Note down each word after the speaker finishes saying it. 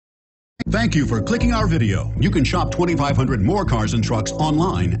Thank you for clicking our video. You can shop 2,500 more cars and trucks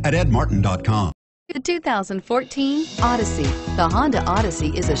online at edmartin.com. The 2014 Odyssey. The Honda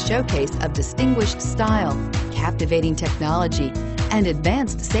Odyssey is a showcase of distinguished style, captivating technology, and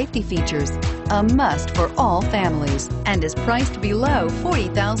advanced safety features. A must for all families, and is priced below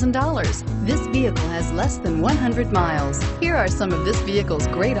 $40,000. This vehicle has less than 100 miles. Here are some of this vehicle's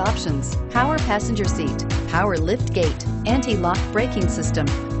great options: power passenger seat, power lift gate, anti-lock braking system,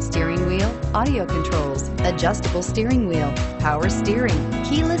 steering wheel audio controls, adjustable steering wheel, power steering,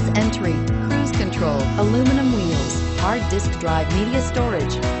 keyless entry, cruise control, aluminum wheels, hard disk drive media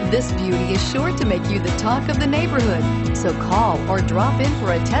storage. This beauty is sure to make you the talk of the neighborhood. So call or drop in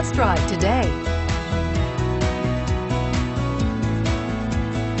for a test drive today.